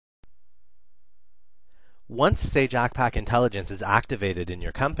Once Sage Accpac Intelligence is activated in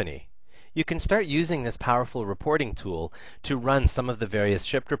your company, you can start using this powerful reporting tool to run some of the various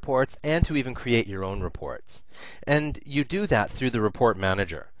shipped reports and to even create your own reports. And you do that through the Report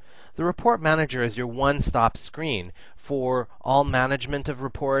Manager. The Report Manager is your one-stop screen for all management of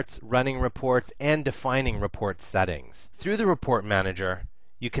reports, running reports, and defining report settings. Through the Report Manager,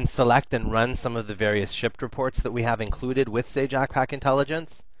 you can select and run some of the various shipped reports that we have included with Sage Accpac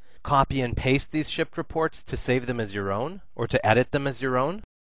Intelligence, copy and paste these shipped reports to save them as your own, or to edit them as your own.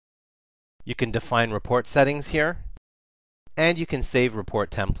 You can define report settings here, and you can save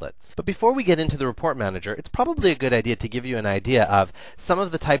report templates. But before we get into the Report Manager, it's probably a good idea to give you an idea of some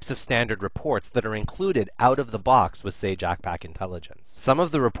of the types of standard reports that are included out of the box with Sage Accpac Intelligence. Some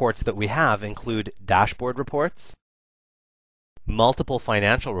of the reports that we have include dashboard reports, multiple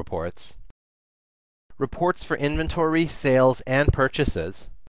financial reports, reports for inventory, sales, and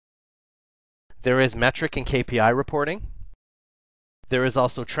purchases. There is metric and KPI reporting. There is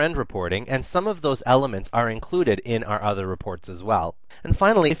also trend reporting, and some of those elements are included in our other reports as well. And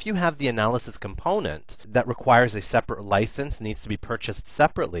finally, if you have the analysis component that requires a separate license, needs to be purchased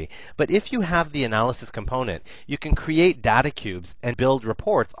separately, but if you have the analysis component, you can create data cubes and build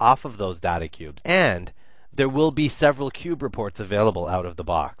reports off of those data cubes. And there will be several cube reports available out of the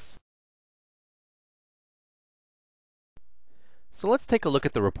box. So let's take a look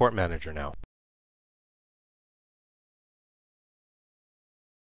at the Report Manager now.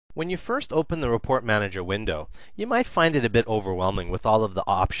 When you first open the Report Manager window, you might find it a bit overwhelming with all of the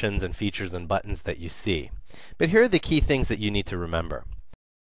options and features and buttons that you see. But here are the key things that you need to remember.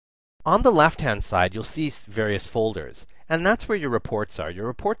 On the left-hand side, you'll see various folders, and that's where your reports are. Your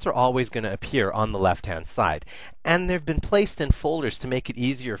reports are always going to appear on the left-hand side, and they've been placed in folders to make it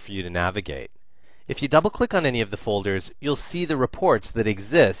easier for you to navigate. If you double-click on any of the folders, you'll see the reports that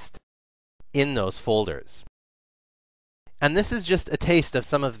exist in those folders. And this is just a taste of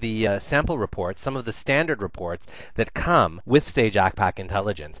some of the sample reports, some of the standard reports that come with Sage Accpac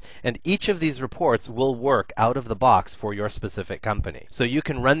Intelligence. And each of these reports will work out of the box for your specific company. So you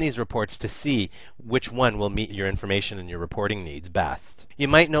can run these reports to see which one will meet your information and your reporting needs best. You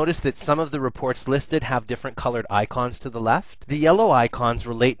might notice that some of the reports listed have different colored icons to the left. The yellow icons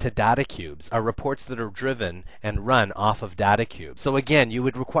relate to data cubes, are reports that are driven and run off of data cubes. So again, you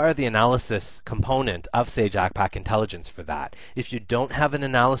would require the analysis component of Sage Accpac Intelligence for that. If you don't have an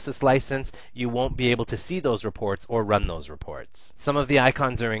analysis license, you won't be able to see those reports or run those reports. Some of the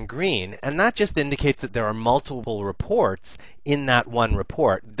icons are in green, and that just indicates that there are multiple reports in that one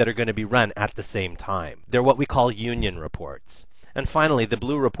report that are going to be run at the same time. They're what we call union reports. And finally, the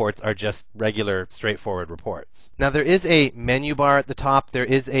blue reports are just regular, straightforward reports. Now, there is a menu bar at the top. There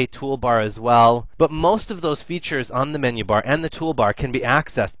is a toolbar as well. But most of those features on the menu bar and the toolbar can be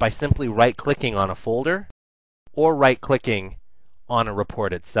accessed by simply right-clicking on a folder or right-clicking on a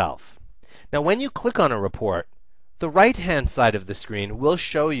report itself. Now, when you click on a report, the right-hand side of the screen will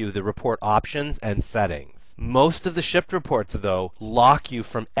show you the report options and settings. Most of the shipped reports, though, lock you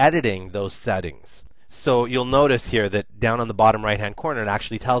from editing those settings. So you'll notice here that down on the bottom right-hand corner, it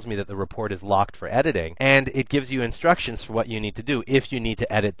actually tells me that the report is locked for editing, and it gives you instructions for what you need to do if you need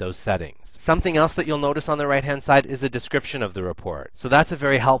to edit those settings. Something else that you'll notice on the right-hand side is a description of the report. So that's a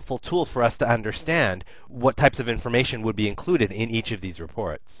very helpful tool for us to understand what types of information would be included in each of these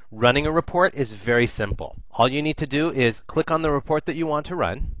reports. Running a report is very simple. All you need to do is click on the report that you want to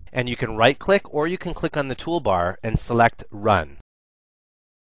run, and you can right-click or you can click on the toolbar and select Run,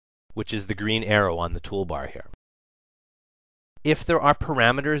 which is the green arrow on the toolbar here. If there are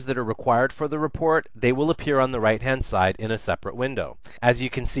parameters that are required for the report, they will appear on the right-hand side in a separate window. As you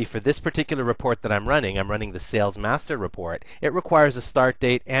can see, for this particular report that I'm running the Sales Master report. It requires a start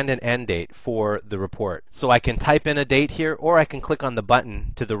date and an end date for the report. So I can type in a date here, or I can click on the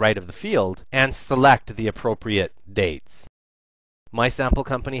button to the right of the field and select the appropriate dates. My sample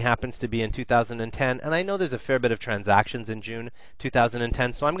company happens to be in 2010, and I know there's a fair bit of transactions in June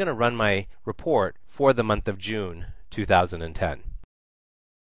 2010, so I'm going to run my report for the month of June 2010.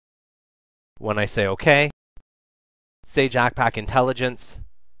 When I say OK, Sage Accpac Intelligence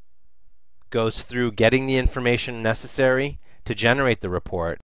goes through getting the information necessary to generate the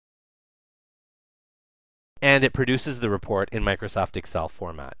report, and it produces the report in Microsoft Excel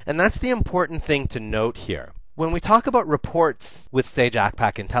format. And that's the important thing to note here. When we talk about reports with Sage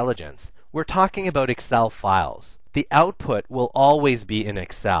Accpac Intelligence, we're talking about Excel files. The output will always be in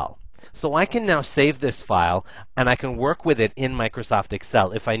Excel. So I can now save this file and I can work with it in Microsoft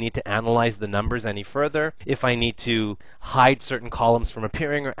Excel if I need to analyze the numbers any further, if I need to hide certain columns from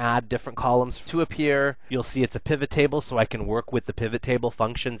appearing or add different columns to appear. You'll see it's a pivot table, so I can work with the pivot table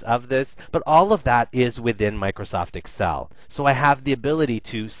functions of this. But all of that is within Microsoft Excel. So I have the ability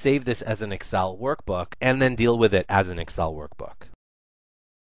to save this as an Excel workbook and then deal with it as an Excel workbook.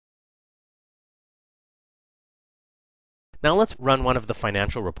 Now let's run one of the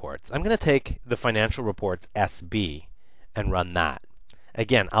financial reports. I'm going to take the financial reports SB and run that.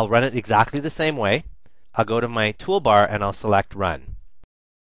 Again, I'll run it exactly the same way. I'll go to my toolbar and I'll select Run.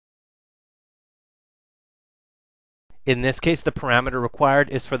 In this case, the parameter required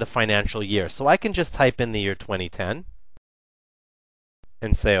is for the financial year. So I can just type in the year 2010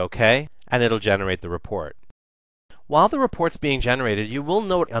 and say OK, and it'll generate the report. While the report's being generated, you will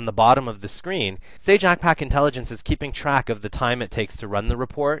note on the bottom of the screen, Sage Accpac Intelligence is keeping track of the time it takes to run the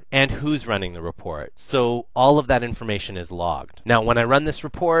report and who's running the report. So all of that information is logged. Now, when I run this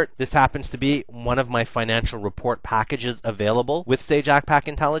report, this happens to be one of my financial report packages available with Sage Accpac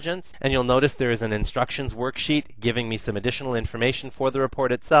Intelligence. And you'll notice there is an instructions worksheet giving me some additional information for the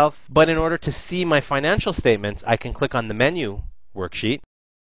report itself. But in order to see my financial statements, I can click on the menu worksheet.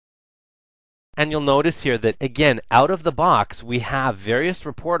 And you'll notice here that, again, out of the box, we have various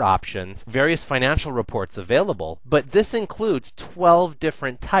report options, various financial reports available, but this includes 12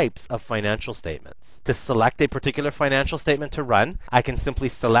 different types of financial statements. To select a particular financial statement to run, I can simply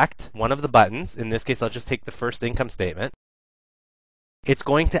select one of the buttons. In this case, I'll just take the first income statement. It's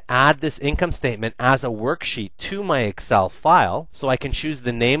going to add this income statement as a worksheet to my Excel file, so I can choose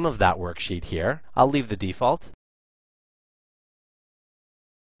the name of that worksheet here. I'll leave the default.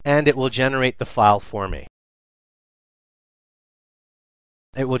 And it will generate the file for me.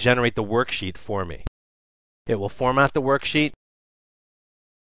 It will generate the worksheet for me. It will format the worksheet.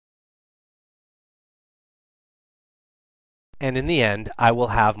 And in the end, I will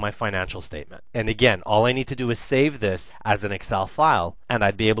have my financial statement. And again, all I need to do is save this as an Excel file, and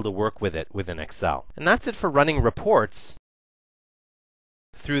I'd be able to work with it within Excel. And that's it for running reports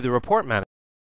through the Report Manager.